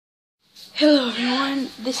Hello everyone,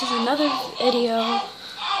 this is another video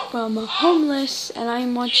from Homeless, and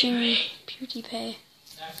I'm watching PewDiePie.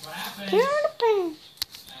 PewDiePie!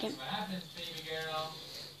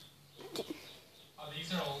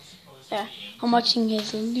 Yeah, I'm watching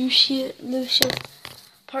his Lucius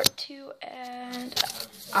Part 2, and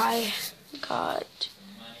I got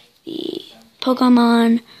the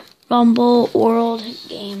Pokemon Rumble World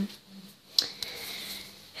game.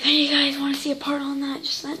 If any of you guys want to see a part on that,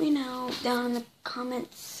 just let me know down in the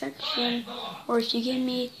comments section. Or if you give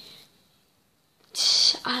me,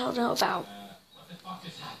 I don't know about,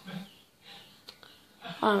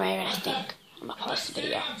 what am I going to think about this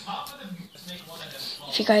video.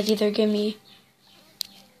 If you guys either give me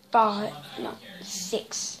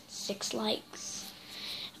 6 likes,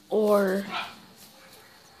 or,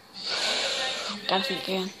 gotta think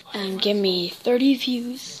again, and give me 30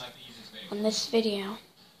 views on this video,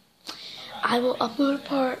 I will upload a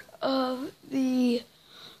part of the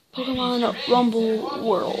Pokemon Rumble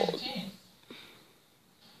World.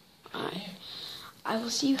 Alright. I will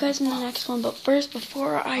see you guys in the next one, but first,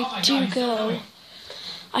 before I do go,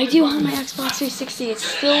 I do have my Xbox 360. It's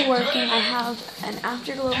still working. I have an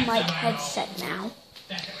Afterglow mic headset now.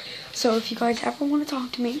 So if you guys ever want to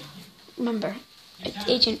talk to me, remember, it's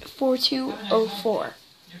Agent 4204.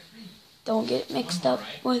 Don't get mixed up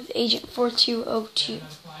with Agent 4202,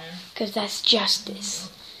 because that's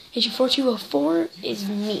Justice. Agent 4204 is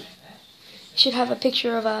me. Should have a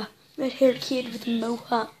picture of a red-haired kid with a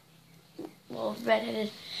mohawk. Well,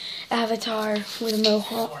 red-headed avatar with a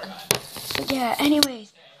mohawk. But yeah,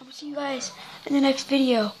 anyways, I will see you guys in the next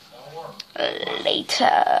video.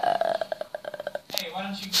 Later. Hey, why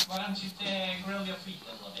don't you grill your feet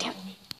a little bit?